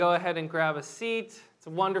Go ahead and grab a seat. It's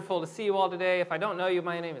wonderful to see you all today. If I don't know you,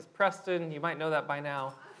 my name is Preston. You might know that by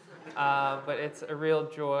now. But it's a real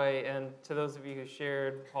joy. And to those of you who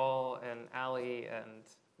shared, Paul and Allie and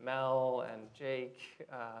Mel and Jake,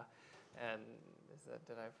 and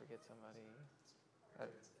did I forget somebody?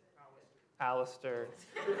 Alistair.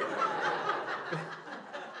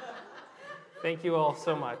 Thank you all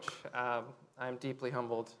so much. I'm deeply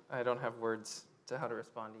humbled. I don't have words to how to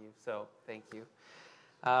respond to you, so thank you.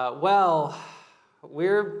 Now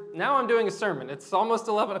I'm doing a sermon. It's almost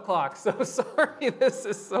 11 o'clock, so sorry this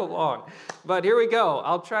is so long. But here we go.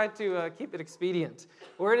 I'll try to keep it expedient.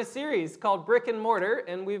 We're in a series called Brick and Mortar,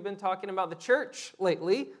 and we've been talking about the church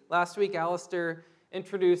lately. Last week, Alistair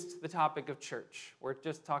introduced the topic of church. We're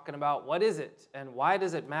just talking about what is it and why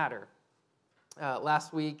does it matter.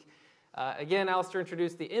 Last week, again, Alistair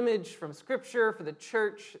introduced the image from Scripture for the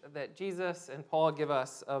church that Jesus and Paul give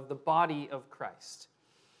us of the body of Christ.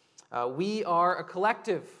 We are a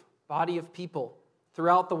collective body of people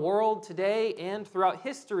throughout the world today and throughout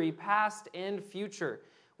history, past and future.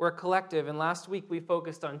 We're a collective, and last week we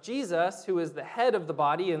focused on Jesus, who is the head of the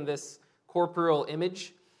body in this corporeal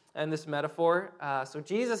image and this metaphor. So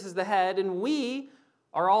Jesus is the head, and we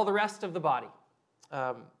are all the rest of the body.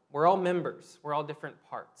 We're all members. We're all different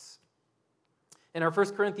parts. In our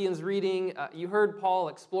 1 Corinthians reading, you heard Paul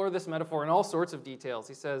explore this metaphor in all sorts of details.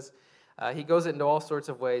 He says, he goes into all sorts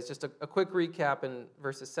of ways. Just a quick recap in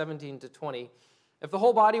verses 17 to 20. If the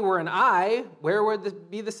whole body were an eye, where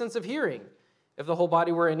would be the sense of hearing? If the whole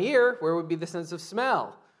body were an ear, where would be the sense of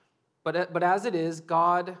smell? But as it is,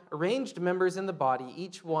 God arranged members in the body,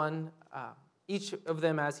 each of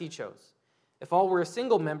them as he chose. If all were a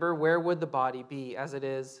single member, where would the body be? As it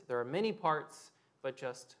is, there are many parts, but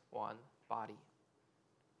just one body.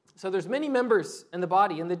 So there's many members in the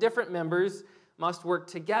body, and the different members must work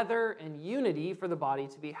together in unity for the body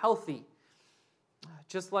to be healthy,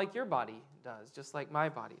 just like your body does, just like my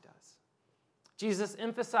body does. Jesus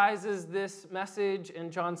emphasizes this message in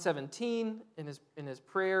John 17 in his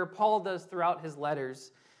prayer. Paul does throughout his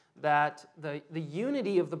letters that the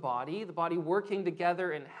unity of the body working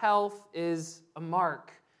together in health, is a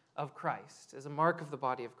mark of Christ, is a mark of the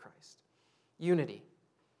body of Christ. Unity.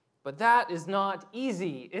 But that is not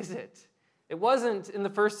easy, is it? It wasn't in the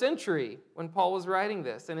first century when Paul was writing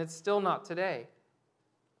this, and it's still not today.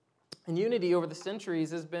 And unity over the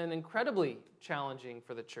centuries has been incredibly challenging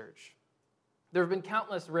for the church. There have been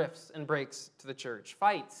countless rifts and breaks to the church,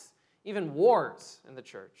 fights, even wars in the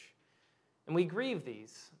church. And we grieve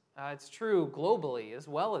these. It's true globally as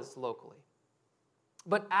well as locally.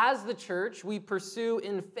 But as the church, we pursue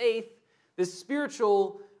in faith this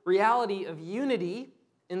spiritual reality of unity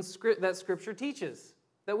that Scripture teaches.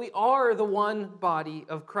 That we are the one body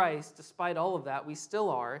of Christ. Despite all of that, we still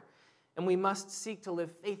are. And we must seek to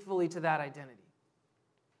live faithfully to that identity.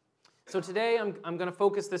 So today I'm going to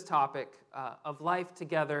focus this topic of life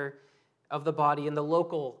together of the body in the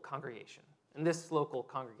local congregation. In this local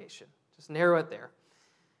congregation. Just narrow it there.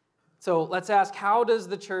 So let's ask, how does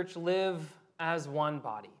the church live as one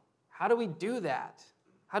body? How do we do that?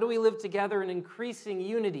 How do we live together in increasing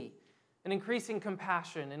unity, and increasing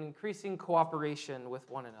compassion, and increasing cooperation with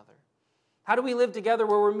one another? How do we live together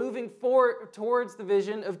where we're moving forward towards the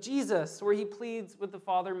vision of Jesus, where he pleads with the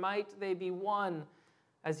Father, might they be one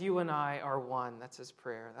as you and I are one? That's his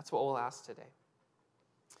prayer. That's what we'll ask today.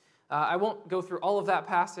 I won't go through all of that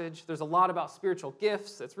passage. There's a lot about spiritual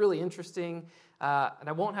gifts. It's really interesting, and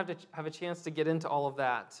I won't have a chance to get into all of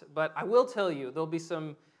that. But I will tell you, there'll be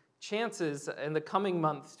some chances in the coming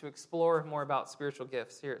months to explore more about spiritual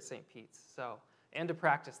gifts here at St. Pete's, and to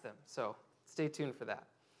practice them. So stay tuned for that.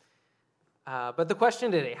 But the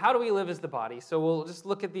question today, how do we live as the body? So we'll just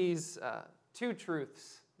look at these two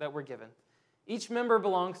truths that we're given. Each member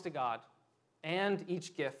belongs to God, and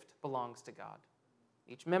each gift belongs to God.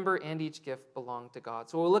 Each member and each gift belong to God.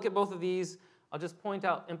 So we'll look at both of these. I'll just point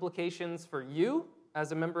out implications for you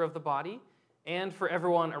as a member of the body and for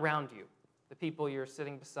everyone around you. The people you're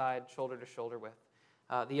sitting beside, shoulder to shoulder with,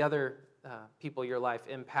 the other people your life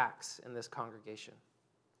impacts in this congregation.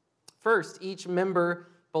 First, each member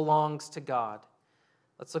belongs to God.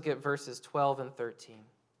 Let's look at verses 12 and 13.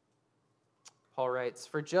 Paul writes,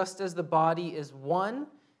 "For just as the body is one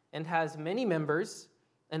and has many members,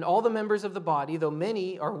 and all the members of the body, though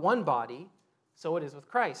many, are one body, so it is with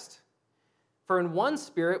Christ. For in one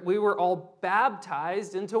Spirit we were all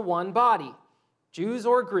baptized into one body, Jews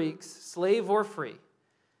or Greeks, slave or free,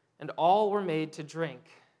 and all were made to drink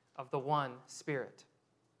of the one Spirit."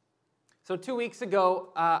 So 2 weeks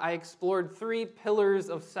ago, I explored 3 pillars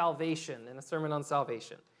of salvation in a sermon on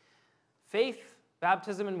salvation. Faith,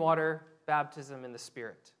 baptism in water, baptism in the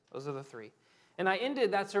Spirit. Those are the three. And I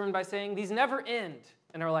ended that sermon by saying these never end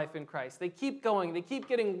in our life in Christ. They keep going. They keep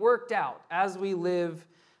getting worked out as we live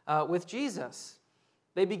with Jesus.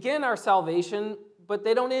 They begin our salvation, but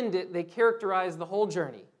they don't end it. They characterize the whole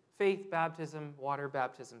journey: faith, baptism, water,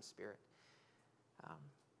 baptism, Spirit.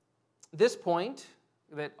 This point,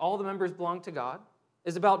 that all the members belong to God,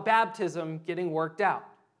 is about baptism getting worked out,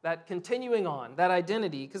 that continuing on, that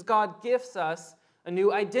identity, because God gifts us a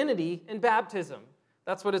new identity in baptism.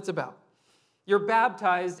 That's what it's about. You're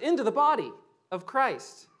baptized into the body of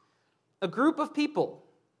Christ, a group of people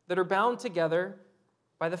that are bound together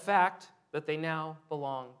by the fact that they now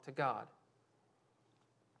belong to God.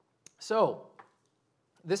 So,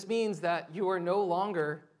 this means that you are no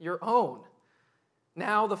longer your own.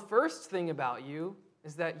 Now, the first thing about you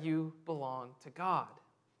is that you belong to God.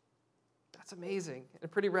 That's amazing and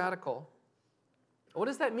pretty radical. What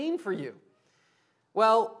does that mean for you?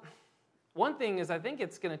 Well, one thing is I think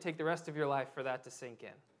it's going to take the rest of your life for that to sink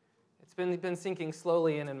in. It's been sinking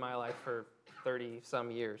slowly in my life for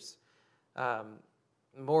 30-some years.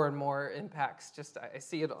 More and more impacts. I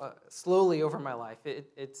see it slowly over my life.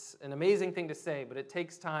 It's an amazing thing to say, but it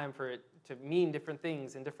takes time for it to mean different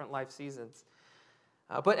things in different life seasons.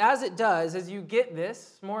 But as it does, as you get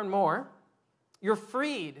this more and more, you're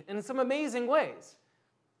freed in some amazing ways.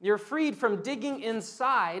 You're freed from digging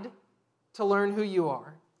inside to learn who you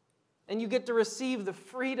are. And you get to receive the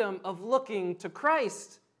freedom of looking to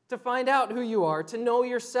Christ to find out who you are, to know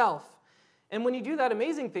yourself. And when you do that,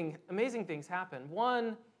 amazing things happen.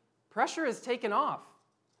 One, pressure is taken off.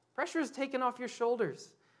 Pressure is taken off your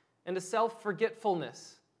shoulders. And a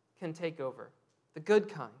self-forgetfulness can take over, the good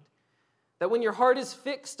kind. That when your heart is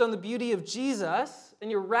fixed on the beauty of Jesus and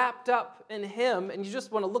you're wrapped up in Him and you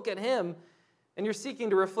just want to look at Him and you're seeking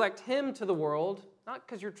to reflect Him to the world, not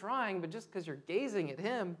because you're trying, but just because you're gazing at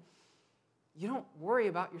Him, you don't worry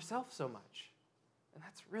about yourself so much. And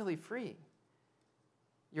that's really freeing.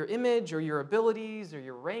 Your image or your abilities or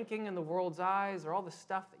your ranking in the world's eyes or all the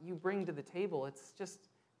stuff that you bring to the table, it's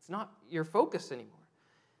not your focus anymore.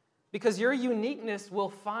 Because your uniqueness will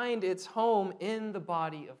find its home in the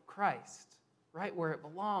body of Christ, right where it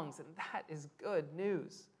belongs, and that is good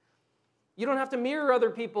news. You don't have to mirror other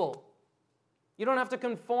people. You don't have to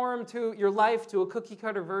conform to your life to a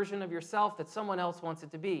cookie-cutter version of yourself that someone else wants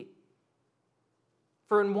it to be.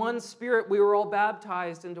 For in one Spirit we were all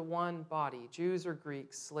baptized into one body, Jews or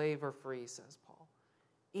Greeks, slave or free, says Paul.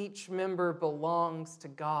 Each member belongs to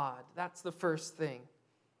God. That's the first thing.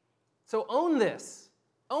 So own this.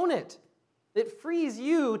 Own it. It frees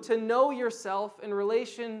you to know yourself in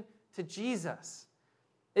relation to Jesus.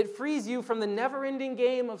 It frees you from the never-ending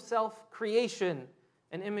game of self-creation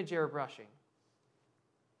and image airbrushing.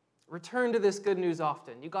 Return to this good news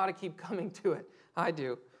often. You got to keep coming to it. I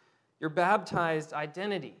do. Your baptized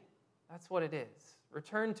identity. That's what it is.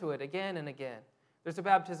 Return to it again and again. There's a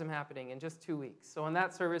baptism happening in just 2 weeks. So in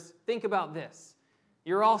that service, think about this.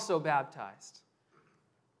 You're also baptized.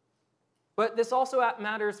 But this also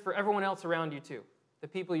matters for everyone else around you too. The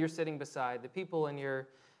people you're sitting beside, the people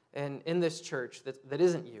in this church that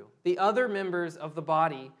isn't you. The other members of the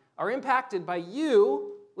body are impacted by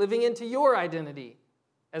you living into your identity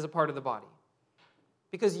as a part of the body.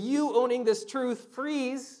 Because you owning this truth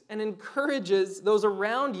frees and encourages those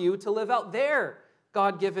around you to live out their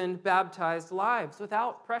God-given, baptized lives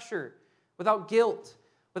without pressure, without guilt,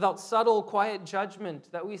 without subtle, quiet judgment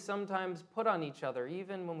that we sometimes put on each other,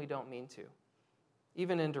 even when we don't mean to,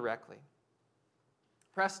 even indirectly.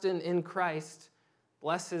 Preston in Christ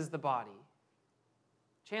blesses the body.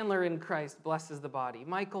 Chandler in Christ blesses the body.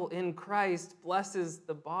 Michael in Christ blesses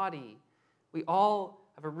the body. We all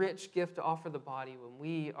have a rich gift to offer the body when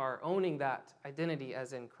we are owning that identity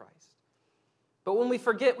as in Christ. But when we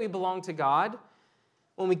forget we belong to God,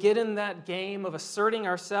 when we get in that game of asserting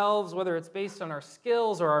ourselves, whether it's based on our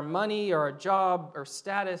skills or our money or our job or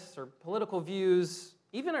status or political views,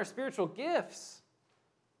 even our spiritual gifts,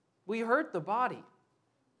 we hurt the body.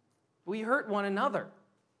 We hurt one another.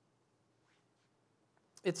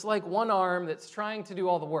 It's like one arm that's trying to do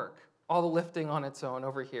all the work, all the lifting on its own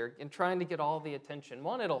over here, and trying to get all the attention.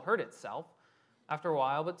 One, it'll hurt itself after a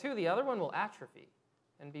while, but two, the other one will atrophy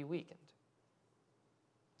and be weakened.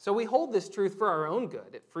 So we hold this truth for our own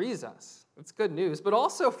good. It frees us. It's good news, but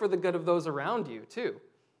also for the good of those around you, too,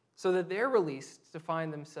 so that they're released to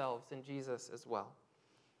find themselves in Jesus as well.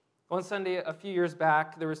 One Sunday, a few years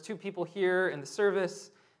back, there was two people here in the service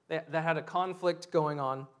that had a conflict going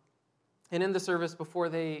on. And in the service, before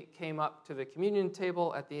they came up to the communion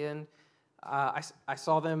table at the end, I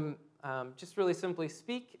saw them just really simply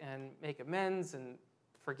speak and make amends and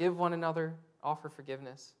forgive one another, offer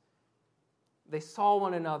forgiveness. They saw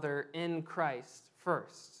one another in Christ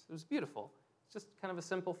first. It was beautiful. It's just kind of a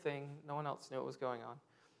simple thing. No one else knew what was going on.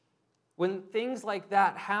 When things like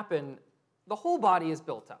that happen, the whole body is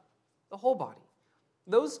built up. The whole body.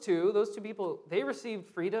 Those two people, they received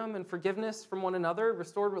freedom and forgiveness from one another,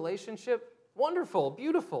 restored relationship. Wonderful,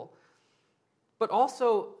 beautiful. But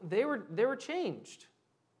also, they were changed.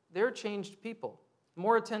 They were changed people,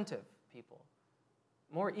 more attentive people,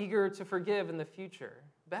 more eager to forgive in the future,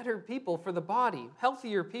 better people for the body,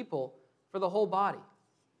 healthier people for the whole body.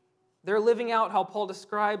 They're living out how Paul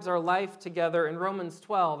describes our life together in Romans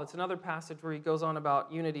 12. It's another passage where he goes on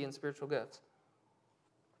about unity and spiritual gifts.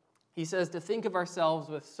 He says to think of ourselves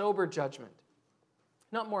with sober judgment,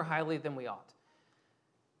 not more highly than we ought.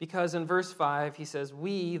 Because in verse 5, he says,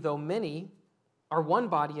 we, though many, are one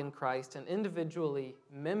body in Christ and individually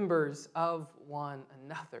members of one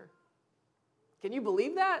another. Can you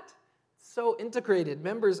believe that? So integrated,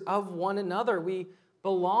 members of one another. We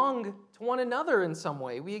belong to one another in some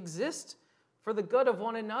way. We exist for the good of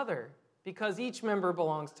one another because each member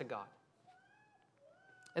belongs to God.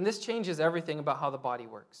 And this changes everything about how the body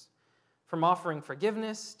works. From offering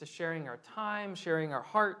forgiveness to sharing our time, sharing our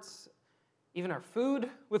hearts, even our food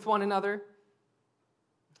with one another.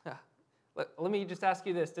 Let me just ask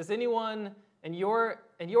you this. Does anyone in your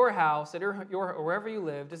house, or wherever you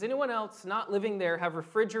live, does anyone else not living there have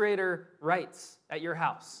refrigerator rights at your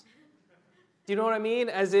house? Do you know what I mean?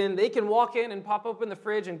 As in, they can walk in and pop open the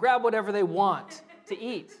fridge and grab whatever they want to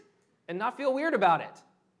eat and not feel weird about it.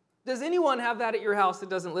 Does anyone have that at your house that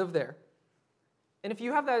doesn't live there? And if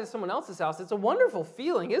you have that at someone else's house, it's a wonderful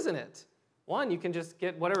feeling, isn't it? One, you can just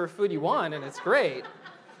get whatever food you want, and it's great.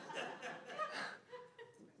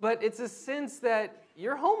 But it's a sense that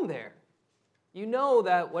you're home there. You know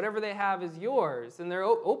that whatever they have is yours, and they're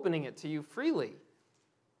opening it to you freely.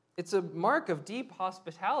 It's a mark of deep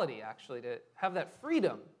hospitality, actually, to have that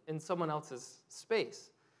freedom in someone else's space.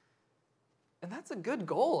 And that's a good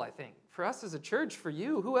goal, I think, for us as a church, for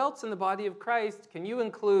you. Who else in the body of Christ can you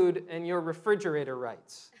include in your refrigerator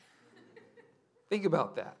rights? Think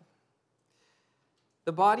about that.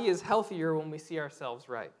 The body is healthier when we see ourselves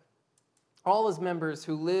right. All as members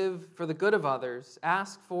who live for the good of others,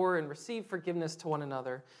 ask for and receive forgiveness to one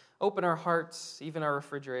another, open our hearts, even our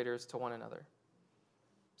refrigerators, to one another.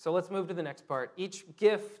 So let's move to the next part. Each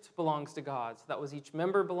gift belongs to God. So that was each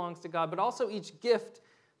member belongs to God, but also each gift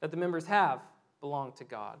that the members have belong to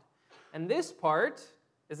God. And this part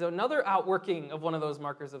is another outworking of one of those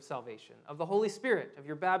markers of salvation, of the Holy Spirit, of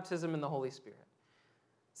your baptism in the Holy Spirit.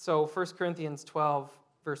 So 1 Corinthians 12,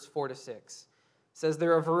 verse 4-6 says,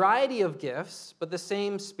 there are a variety of gifts, but the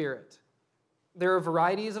same Spirit. There are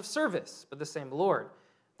varieties of service, but the same Lord.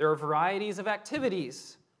 There are varieties of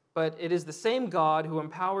activities, but it is the same God who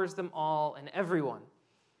empowers them all and everyone.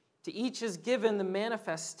 To each is given the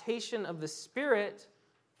manifestation of the Spirit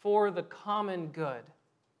for the common good.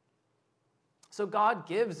 So God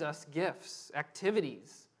gives us gifts,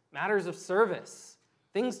 activities, matters of service,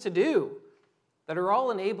 things to do that are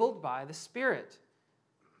all enabled by the Spirit.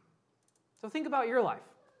 So think about your life.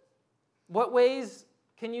 What ways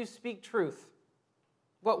can you speak truth?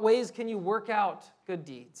 What ways can you work out good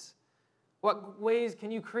deeds? What ways can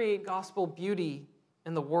you create gospel beauty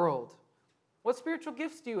in the world? What spiritual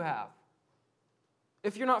gifts do you have?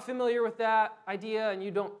 If you're not familiar with that idea and you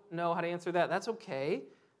don't know how to answer that, that's okay.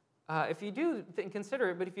 If you do, consider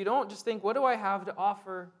it. But if you don't, just think, what do I have to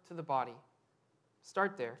offer to the body?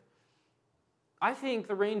 Start there. I think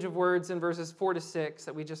the range of words in verses 4-6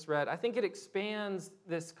 that we just read, I think it expands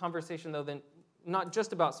this conversation, though, than not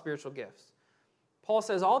just about spiritual gifts. Paul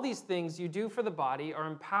says all these things you do for the body are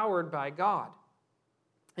empowered by God.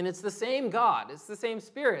 And it's the same God, it's the same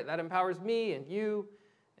Spirit that empowers me and you,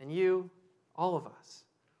 all of us.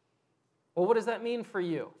 Well, what does that mean for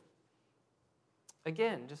you?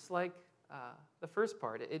 Again, just like the first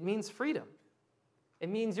part, it means freedom. It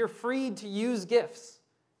means you're free to use gifts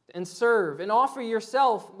and serve and offer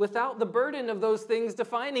yourself without the burden of those things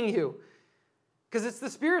defining you. Because it's the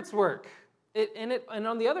Spirit's work. And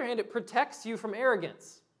on the other hand, it protects you from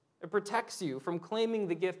arrogance. It protects you from claiming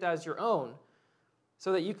the gift as your own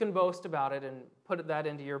so that you can boast about it and put that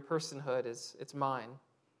into your personhood as it's mine.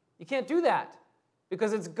 You can't do that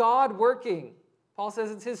because it's God working. Paul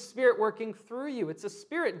says it's His Spirit working through you. It's a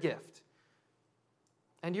Spirit gift.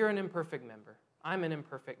 And you're an imperfect member. I'm an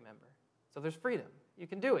imperfect member. So there's freedom. You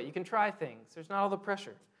can do it. You can try things. There's not all the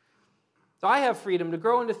pressure. So I have freedom to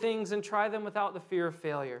grow into things and try them without the fear of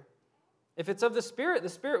failure. If it's of the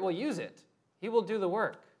Spirit will use it. He will do the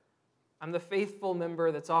work. I'm the faithful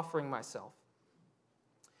member that's offering myself.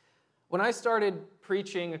 When I started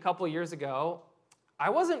preaching a couple years ago, I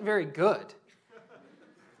wasn't very good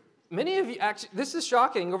Many of you, actually, this is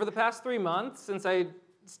shocking. Over the past 3 months, since I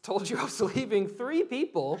told you I was leaving, 3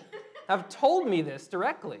 people have told me this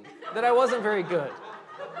directly, that I wasn't very good.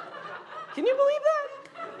 Can you believe that?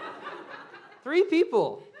 3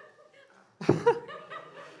 people.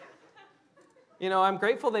 I'm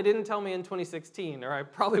grateful they didn't tell me in 2016, or I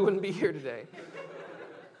probably wouldn't be here today.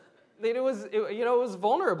 It was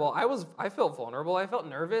vulnerable. I felt vulnerable. I felt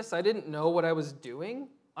nervous. I didn't know what I was doing.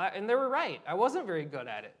 And they were right. I wasn't very good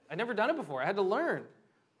at it. I'd never done it before. I had to learn.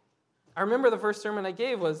 I remember the first sermon I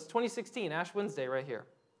gave was 2016, Ash Wednesday, right here.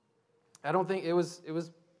 I don't think it was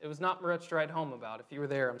not much to write home about. If you were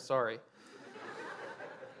there, I'm sorry.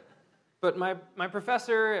 But my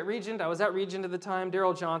professor at Regent, I was at Regent at the time,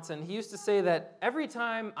 Daryl Johnson, he used to say that every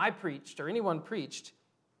time I preached or anyone preached,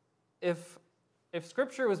 if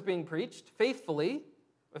Scripture was being preached faithfully,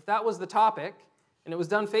 if that was the topic and it was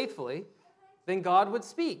done faithfully, then God would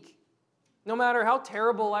speak. No matter how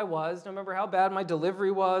terrible I was, no matter how bad my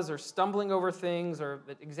delivery was or stumbling over things or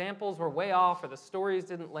the examples were way off or the stories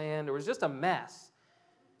didn't land or it was just a mess,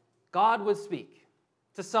 God would speak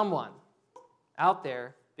to someone out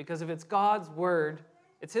there. Because if it's God's word,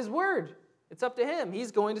 it's his word. It's up to him.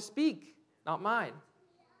 He's going to speak, not mine.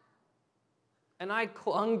 And I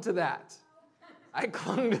clung to that.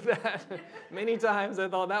 Many times I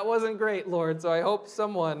thought, that wasn't great, Lord, so I hope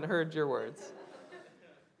someone heard your words.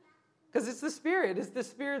 Because it's the Spirit. It's the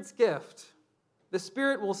Spirit's gift. The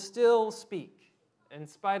Spirit will still speak in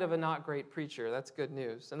spite of a not great preacher. That's good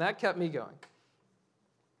news. And that kept me going.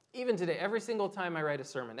 Even today, every single time I write a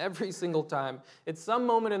sermon, every single time, at some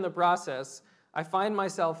moment in the process, I find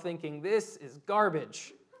myself thinking, this is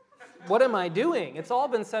garbage. What am I doing? It's all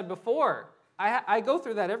been said before. I go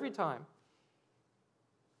through that every time.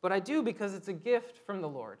 But I do because it's a gift from the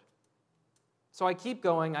Lord. So I keep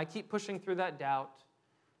going. I keep pushing through that doubt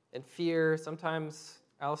and fear. Sometimes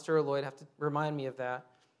Alistair or Lloyd have to remind me of that.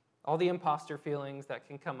 All the imposter feelings that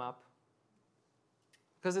can come up.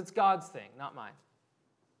 Because it's God's thing, not mine.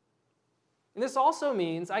 And this also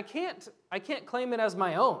means I can't claim it as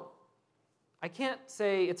my own. I can't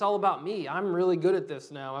say it's all about me. I'm really good at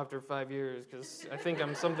this now after 5 years because I think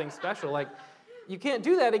I'm something special. You can't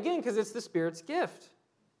do that again because it's the Spirit's gift.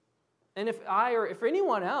 And if I or if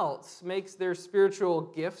anyone else makes their spiritual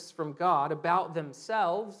gifts from God about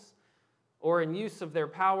themselves or in use of their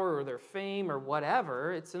power or their fame or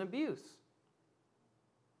whatever, it's an abuse.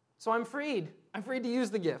 So I'm freed. I'm free to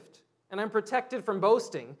use the gift. And I'm protected from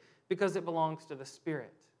boasting because it belongs to the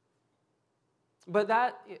Spirit. But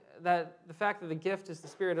the fact that the gift is the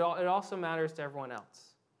Spirit, it also matters to everyone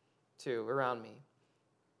else, too, around me.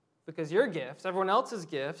 Because your gifts, everyone else's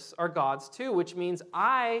gifts, are God's too, which means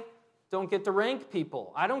I don't get to rank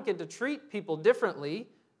people. I don't get to treat people differently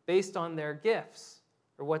based on their gifts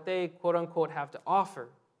or what they, quote-unquote, have to offer.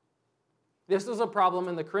 This was a problem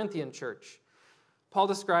in the Corinthian church. Paul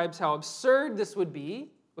describes how absurd this would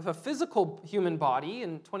be with a physical human body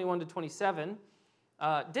in 21 to 27,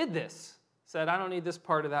 did this. Said, I don't need this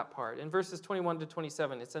part or that part. In verses 21 to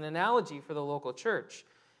 27, it's an analogy for the local church.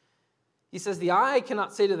 He says, the eye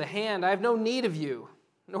cannot say to the hand, I have no need of you,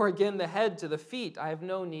 nor again the head to the feet, I have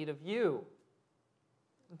no need of you.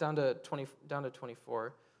 Down to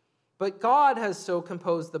 24. But God has so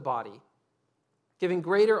composed the body, giving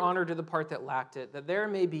greater honor to the part that lacked it, that there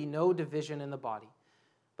may be no division in the body,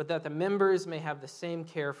 but that the members may have the same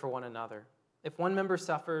care for one another. If one member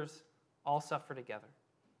suffers, all suffer together.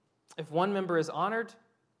 If one member is honored,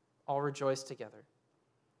 all rejoice together.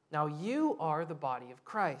 Now you are the body of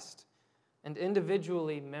Christ, and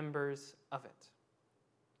individually members of it.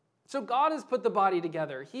 So God has put the body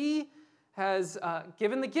together. He has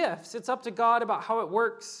given the gifts. It's up to God about how it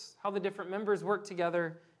works, how the different members work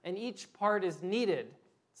together, and each part is needed.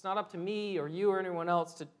 It's not up to me or you or anyone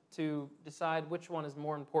else to decide which one is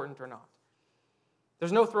more important or not.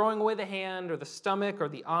 There's no throwing away the hand or the stomach or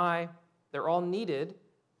the eye. They're all needed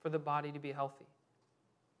for the body to be healthy.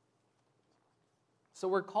 So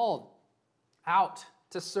we're called out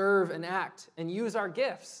to serve and act and use our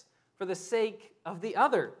gifts for the sake of the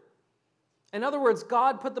other. In other words,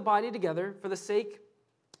 God put the body together for the sake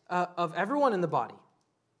of everyone in the body.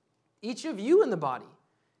 Each of you in the body.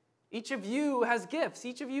 Each of you has gifts.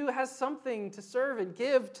 Each of you has something to serve and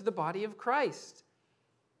give to the body of Christ.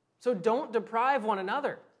 So don't deprive one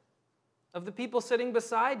another of the people sitting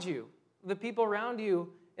beside you, the people around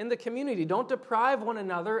you in the community. Don't deprive one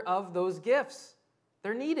another of those gifts.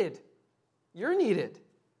 They're needed. You're needed.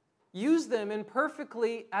 Use them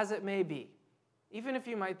imperfectly as it may be. Even if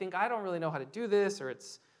you might think, I don't really know how to do this, or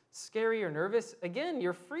it's scary or nervous, again,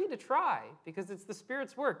 you're free to try because it's the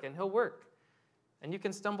Spirit's work and He'll work. And you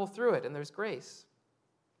can stumble through it, and there's grace.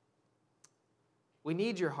 We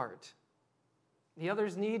need your heart. The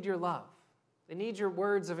others need your love. They need your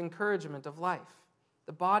words of encouragement of life.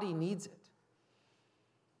 The body needs it.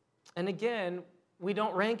 And again, we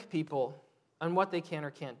don't rank people on what they can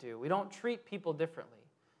or can't do. We don't treat people differently.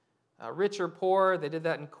 Rich or poor, they did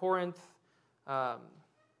that in Corinth.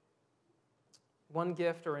 One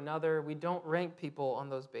gift or another. We don't rank people on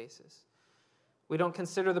those bases. We don't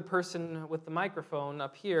consider the person with the microphone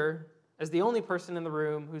up here as the only person in the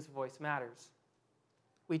room whose voice matters.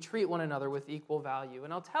 We treat one another with equal value.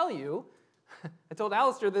 And I'll tell you, I told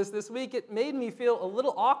Alistair this week, it made me feel a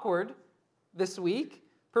little awkward this week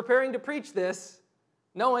preparing to preach this,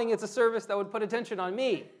 knowing it's a service that would put attention on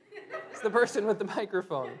me as the person with the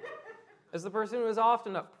microphone, as the person who is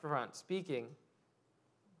often up front speaking,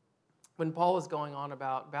 when Paul is going on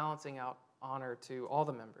about balancing out honor to all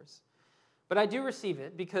the members. But I do receive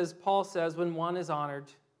it because Paul says when one is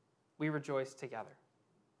honored, we rejoice together.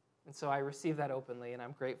 And so I receive that openly, and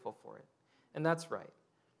I'm grateful for it. And that's right.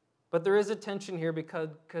 But there is a tension here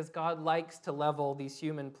because God likes to level these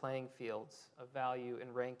human playing fields of value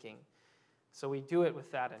and ranking. So we do it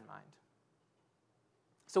with that in mind.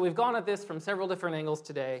 So we've gone at this from several different angles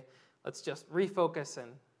today. Let's just refocus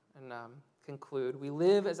and conclude. We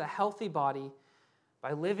live as a healthy body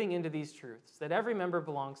by living into these truths, that every member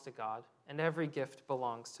belongs to God and every gift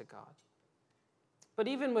belongs to God. But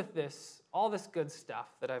even with this, all this good stuff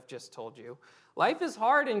that I've just told you, life is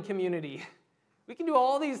hard in community. We can do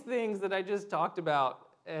all these things that I just talked about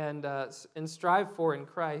and strive for in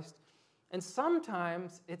Christ. And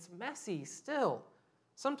sometimes it's messy still.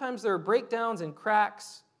 Sometimes there are breakdowns and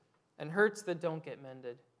cracks and hurts that don't get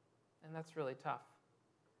mended. And that's really tough.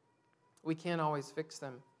 We can't always fix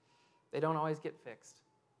them. They don't always get fixed.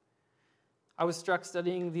 I was struck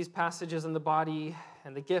studying these passages in the body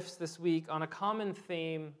and the gifts this week on a common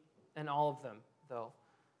theme in all of them, though.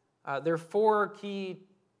 There are 4 key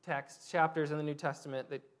texts, chapters in the New Testament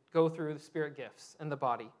that go through the spirit gifts and the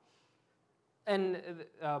body. And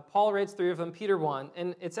Paul writes 3 of them, Peter 1,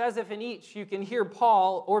 and it's as if in each you can hear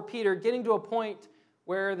Paul or Peter getting to a point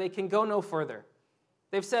where they can go no further.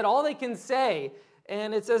 They've said all they can say,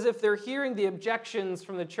 and it's as if they're hearing the objections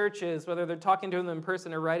from the churches, whether they're talking to them in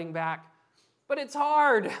person or writing back. But it's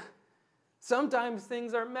hard. Sometimes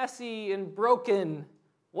things are messy and broken.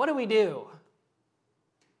 What do we do?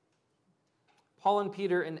 Paul and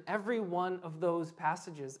Peter, in every one of those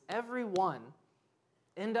passages, every one,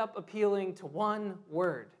 end up appealing to one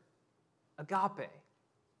word, agape,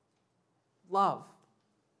 love,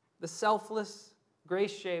 the selfless,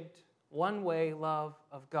 grace-shaped, one-way love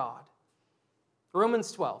of God.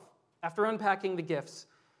 Romans 12, after unpacking the gifts,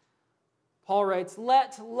 Paul writes,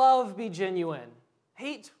 let love be genuine.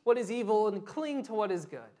 Hate what is evil and cling to what is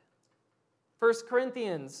good. 1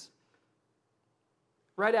 Corinthians,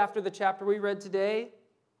 right after the chapter we read today,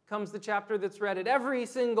 comes the chapter that's read at every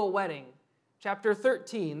single wedding. Chapter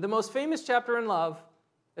 13, the most famous chapter in love.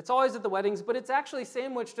 It's always at the weddings, but it's actually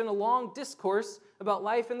sandwiched in a long discourse about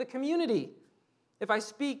life in the community. If I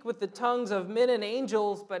speak with the tongues of men and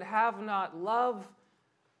angels, but have not love,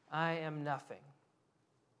 I am nothing.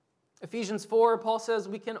 Ephesians 4, Paul says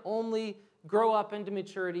we can only grow up into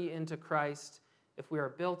maturity into Christ if we are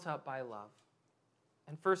built up by love.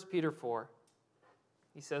 And 1 Peter 4,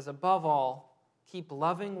 he says, above all, keep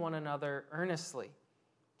loving one another earnestly,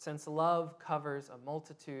 since love covers a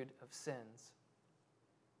multitude of sins.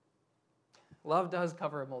 Love does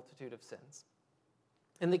cover a multitude of sins.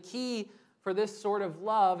 And the key for this sort of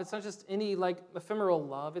love, it's not just any ephemeral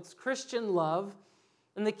love, it's Christian love.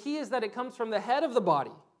 And the key is that it comes from the head of the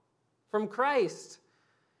body, from Christ.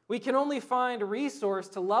 We can only find a resource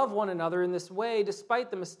to love one another in this way, despite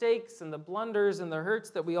the mistakes and the blunders and the hurts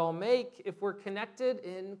that we all make, if we're connected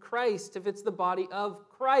in Christ, if it's the body of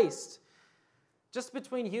Christ. Just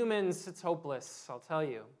between humans, it's hopeless, I'll tell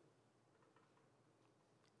you.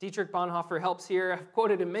 Dietrich Bonhoeffer helps here. I've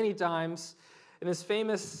quoted him many times in his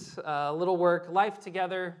famous little work, Life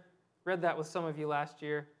Together. Read that with some of you last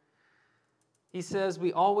year. He says,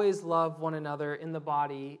 we always love one another in the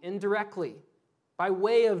body indirectly, by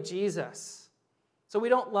way of Jesus. So we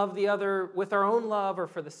don't love the other with our own love or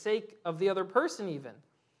for the sake of the other person even,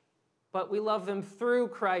 but we love them through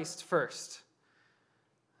Christ first.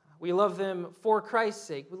 We love them for Christ's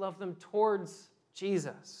sake. We love them towards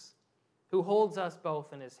Jesus, who holds us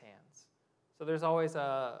both in his hands. So there's always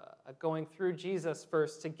a going through Jesus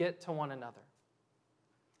first to get to one another.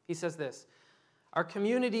 He says this, our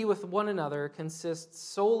community with one another consists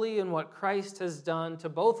solely in what Christ has done to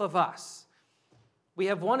both of us. We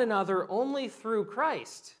have one another only through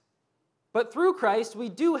Christ. But through Christ, we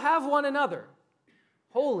do have one another,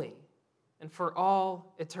 holy and for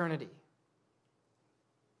all eternity.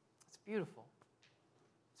 beautiful.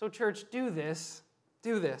 So church, do this.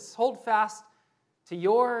 Do this. Hold fast to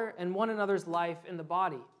your and one another's life in the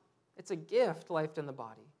body. It's a gift, life in the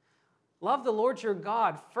body. Love the Lord your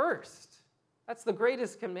God first. That's the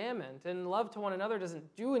greatest commandment. And love to one another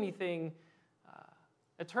doesn't do anything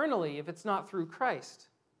eternally if it's not through Christ.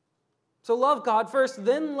 So love God first,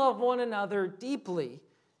 then love one another deeply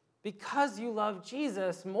because you love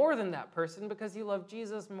Jesus more than that person, because you love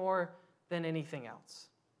Jesus more than anything else.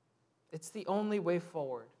 It's the only way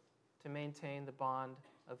forward to maintain the bond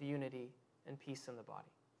of unity and peace in the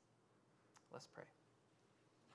body. Let's pray.